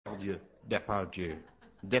Depardieu. Depardieu.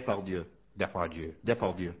 Depardieu. Depardieu.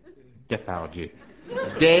 Depardieu.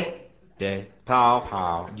 Depardieu.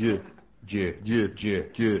 Depardieu. Dieu. Dieu. Dieu.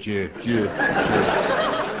 Dieu. Dieu. Dieu.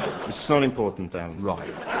 It's not important, Alan.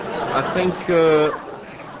 Right.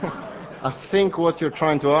 I think what you're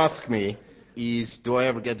trying to ask me is, do I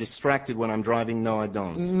ever get distracted when I'm driving? No, I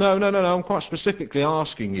don't. No. I'm quite specifically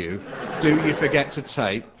asking you, do you forget to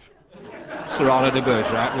tape Cyrano de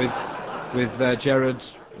Bergerac with Gerard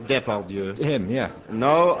Depardieu. Him, yeah.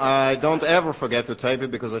 No, I don't ever forget to tape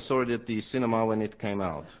it because I saw it at the cinema when it came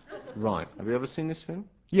out. Right. Have you ever seen this film?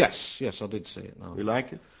 Yes, I did see it. No. You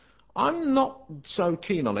like it? I'm not so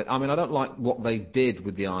keen on it. I mean, I don't like what they did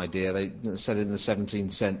with the idea. They said it in the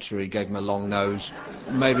 17th century, gave him a long nose.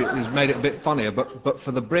 Maybe it made it a bit funnier, but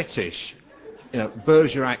for the British, you know,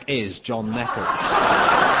 Bergerac is John Nettles.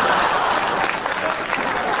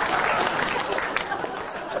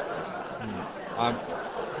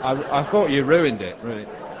 I thought you ruined it, really.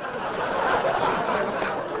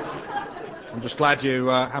 I'm just glad you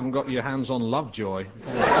haven't got your hands on Lovejoy.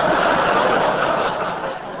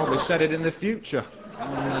 Probably said it in the future,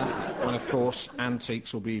 when of course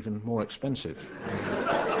antiques will be even more expensive.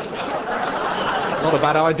 Not a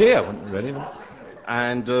bad idea, really.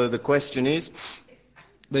 And the question is?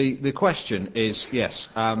 The question is, yes.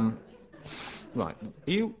 Right. Are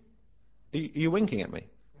you winking at me?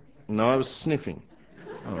 No, I was sniffing.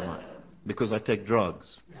 Oh, right. Because I take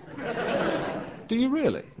drugs. Do you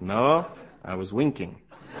really? No, I was winking.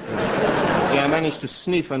 See, I managed to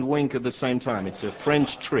sniff and wink at the same time. It's a French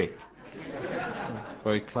trick.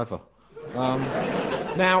 Very clever.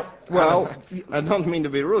 Now, well... I don't mean to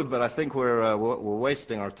be rude, but I think we're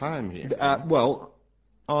wasting our time here. Well,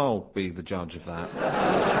 I'll be the judge of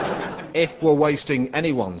that. If we're wasting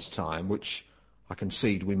anyone's time, which I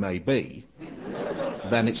concede we may be,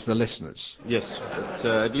 then it's the listeners. Yes, but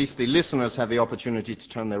at least the listeners have the opportunity to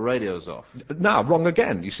turn their radios off. No, wrong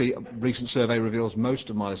again. You see, a recent survey reveals most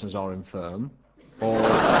of my listeners are infirm. Or...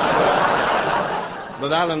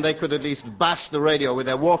 But, Alan, they could at least bash the radio with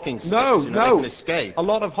their walking sticks. No. They can escape. A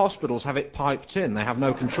lot of hospitals have it piped in. They have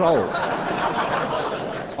no controls.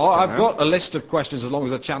 I've got a list of questions as long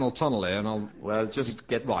as a channel tunnel here, and I'll... Well, just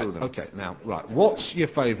get through them. Okay, now, right. What's your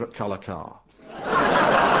favourite colour car?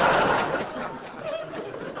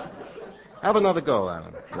 Have another go,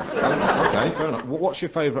 Alan. Okay, fair enough. What's your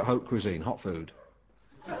favourite haute cuisine? Hot food?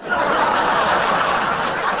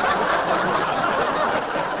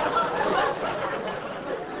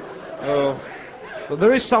 Oh. But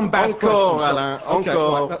there is some bad questions. Alan. Okay,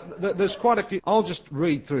 right, there's quite a few. I'll just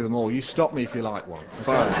read through them all. You stop me if you like one.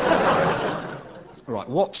 Fine. Right,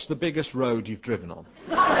 what's the biggest road you've driven on?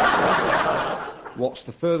 What's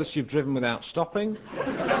the furthest you've driven without stopping?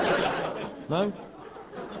 No?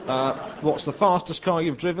 What's the fastest car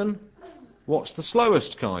you've driven? What's the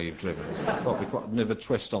slowest car you've driven? Probably quite a bit of a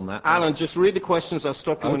twist on that. Alan, just read the questions. I'll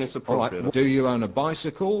stop you when it's appropriate. All right. Do you own a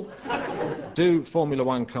bicycle? Do Formula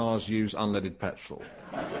One cars use unleaded petrol?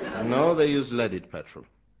 No, they use leaded petrol.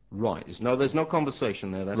 Right. No, there's no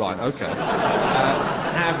conversation there. That's right, nice. okay.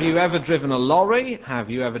 Have you ever driven a lorry? Have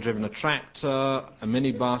you ever driven a tractor, a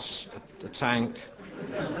minibus, a tank,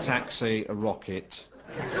 a taxi, a rocket?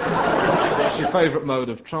 What's your favourite mode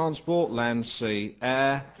of transport? Land, sea,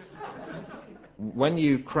 air? When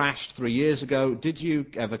you crashed 3 years ago, did you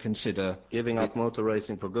ever consider... Giving up motor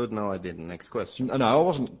racing for good? No, I didn't. Next question. No, I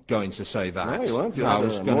wasn't going to say that. No, you weren't. I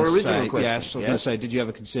was going more to original say, question. yes, I was going to say, did you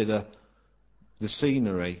ever consider the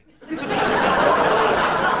scenery? No,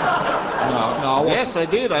 I wasn't. Yes, I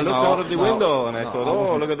did. I looked out of the window and I thought,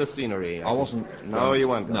 oh, look at the scenery. I wasn't. No, you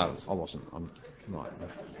weren't. No, I wasn't. Right.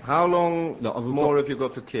 How long more have you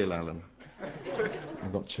got to kill, Alan?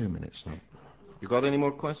 I've got 2 minutes now. You got any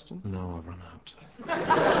more questions? No, I've run out.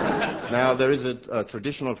 Now, there is a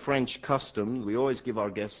traditional French custom. We always give our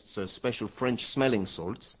guests special French smelling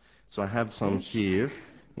salts. So I have some here.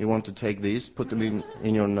 You want to take these, put them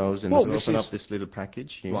in your nose, and open up this little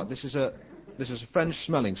package here. Right, this is a French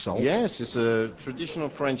smelling salt. Yes, it's a traditional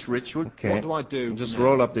French ritual. Okay. What do I do? Just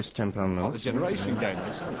roll up this £10 note. The generation game,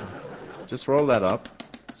 isn't it? Just roll that up,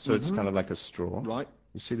 so it's kind of like a straw. Right.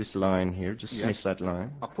 You see this line here? Just sniff that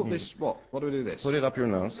line. I'll put this, what? What do we do this? Put it up your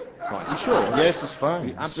nose. Right, you sure? Yes, it's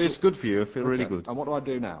fine. It's good for you. I feel really good. And what do I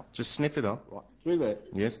do now? Just sniff it up. Right. Through there?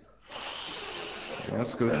 Yes.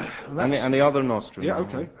 That's good. And the other nostril. Yeah,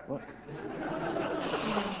 okay. Right.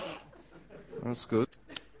 That's good.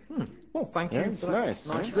 Well, thank you. It's nice.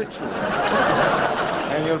 Nice ritual.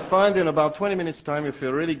 And you'll find in about 20 minutes' time you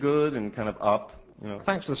feel really good and kind of up. Yeah.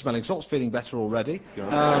 Thanks for the smelling salts. Feeling better already. Yeah.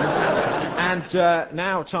 And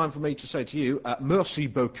now, time for me to say to you, merci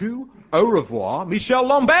beaucoup, au revoir, Michel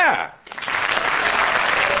Lambert.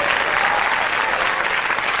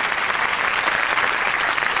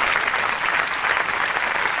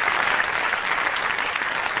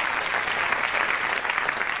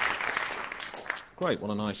 Great,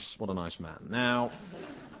 what a nice man. Now,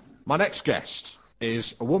 my next guest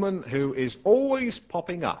is a woman who is always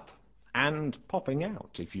popping up and popping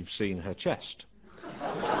out, if you've seen her chest.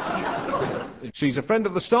 She's a friend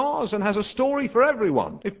of the stars and has a story for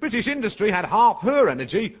everyone. If British industry had half her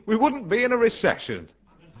energy, we wouldn't be in a recession.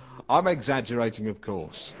 I'm exaggerating, of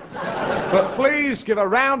course. But please give a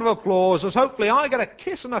round of applause as hopefully I get a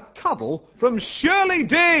kiss and a cuddle from Shirley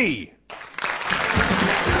D.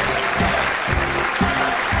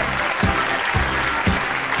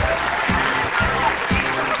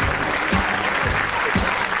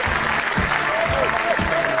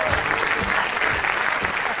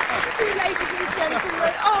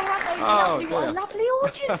 Lovely. What a lovely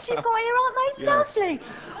audience you've got here, aren't they? Yes. Lovely.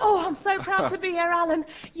 Oh, I'm so proud to be here, Alan.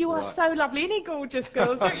 You are so lovely. Isn't he gorgeous,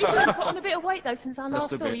 girls? Don't you have put on a bit of weight, though, since I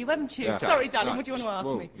last saw you, haven't you? Yeah. Sorry, darling, Right. what do you want to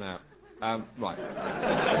ask me? Now, right.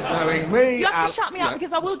 Knowing me... You have to shut me up,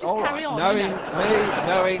 because I will just carry on.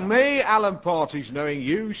 Knowing me, Alan Partridge, knowing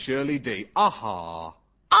you, Shirley D. Aha.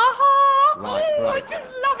 Aha! Right, Oh, I right. just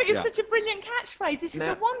love it. It's Yeah. such a brilliant catchphrase. This is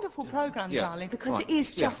Now- a wonderful programme, Yeah. darling, because Right. it is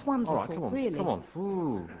just Yeah. wonderful, All right, come on, really. come on.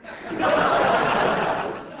 Ooh.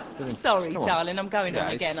 Sorry, Come on. darling, I'm going Yeah,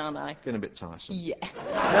 on it's again, aren't I? Getting a bit tiresome. Yeah.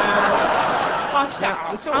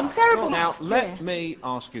 Now, it's all I'm right. terrible. Now, let Yeah. me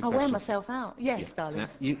ask you a I'll wear question. myself out. Yes, Yeah. darling. Now,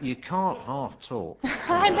 you can't half talk.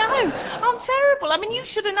 I know. I'm terrible. I mean, you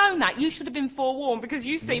should have known that. You should have been forewarned, because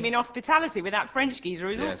you see me in hospitality with that French geezer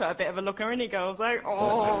who's Yes. also a bit of a looker, isn't he, girls? Like,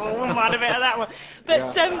 oh, mind a bit of that one.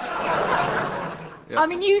 But, Yeah. I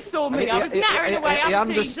mean, you saw me. I was nattering away He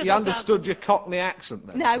understood your Cockney accent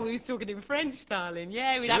then. No, we was talking in French, darling.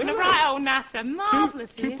 Yeah, we'd having a Really? right old natter. Marvellous.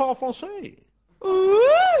 Tu parles français?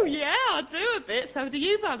 Ooh, yeah, I do a bit. So do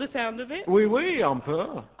you, by the sound of it. Oui, oui, un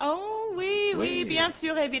peu. Oh, oui, Oui. bien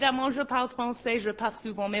sûr, évidemment, je parle français, je passe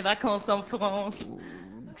souvent mes vacances en France.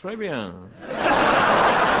 Très bien.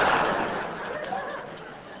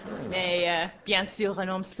 Mais, bien sûr, un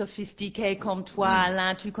homme sophistiqué comme toi,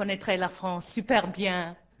 Alain, tu connaîtrais la France super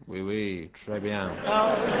bien. Oui, oui, très bien.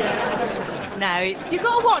 Oh, yeah. No, you've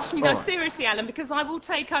got to watch me, though, All right. seriously, Alan, because I will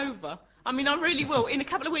take over. I mean, I really will. In a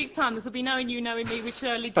couple of weeks' time, this will be knowing you, knowing me with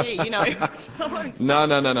Shirley D, you know.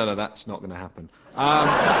 No, that's not going to happen.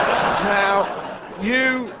 Now,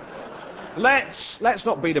 you... Let's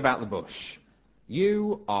not beat about the bush.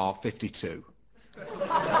 You are 52.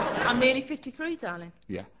 I'm nearly 53, darling.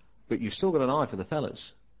 Yeah. But you've still got an eye for the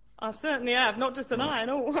fellas. I certainly have, not just an eye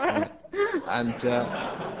and all. And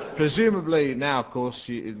presumably now, of course,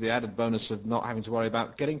 the added bonus of not having to worry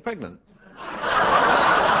about getting pregnant.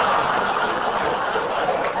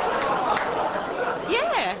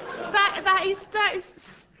 Yeah, that is,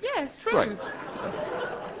 yeah, it's true. Right.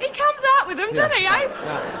 He comes out with them, doesn't he, eh?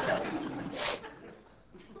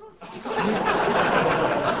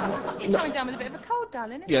 You're coming down with a bit of a cold,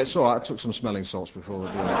 darling, isn't Yeah, it's all right. I took some smelling salts before we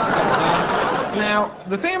do it. Now,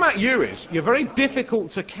 the thing about you is you're very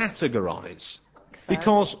difficult to categorise.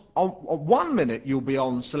 Because on 1 minute you'll be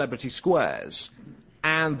on Celebrity Squares,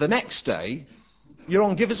 and the next day you're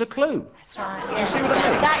on Give Us a Clue. That's right. Do you see what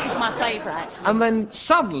I mean? That is my favourite, actually. And then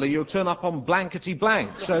suddenly you'll turn up on Blankety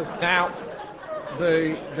Blank. So now,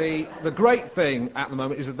 the great thing at the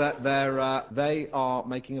moment is that they are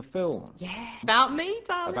making a film. Yeah. About me,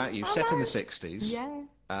 darling. About you, I set in know. the 60s. Yeah.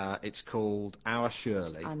 It's called Our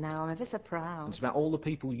Shirley. I know, I'm ever so proud. It's about all the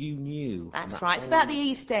people you knew. That's right. It's about the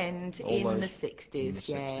East End in Almost the 60s, in the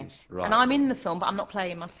yeah. 60s, right. And I'm in the film, but I'm not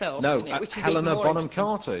playing myself. No, in it, which is Helena even more Bonham interesting.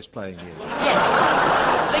 Carter is playing you.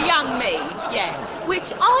 Yes, the young me, yeah. Which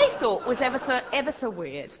I thought was ever so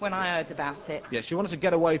weird when I heard about it. Yeah, she wanted to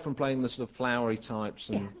get away from playing the sort of flowery types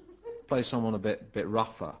and play someone a bit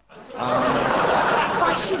rougher.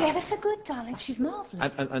 But she's ever so good, darling. She's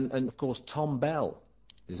marvellous. And of course, Tom Bell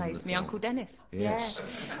is in Plays the me film. Uncle Dennis. Yes.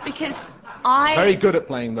 Yeah. Because I... Very good at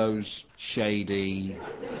playing those shady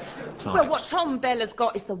types. Well, what Tom Bell has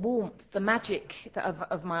got is the warmth, the magic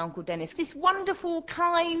of my Uncle Dennis. This wonderful,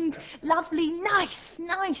 kind, lovely, nice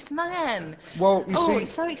man. Well, you see...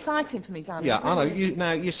 it's so exciting for me, darling. Yeah, I know.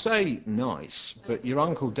 Now, you say nice, but your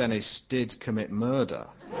Uncle Dennis did commit murder.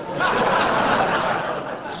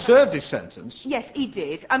 Served his sentence. Yes, he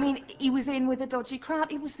did. I mean, he was in with a dodgy crowd.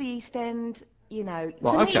 It was the East End, you know.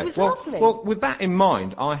 Well, to me, okay. it was lovely. Well, with that in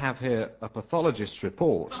mind, I have here a pathologist's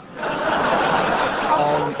report. Darling,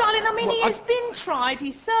 I'm mean, Well, he has been tried.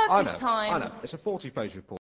 He's served I his know, time. I know. It's a 40-page report.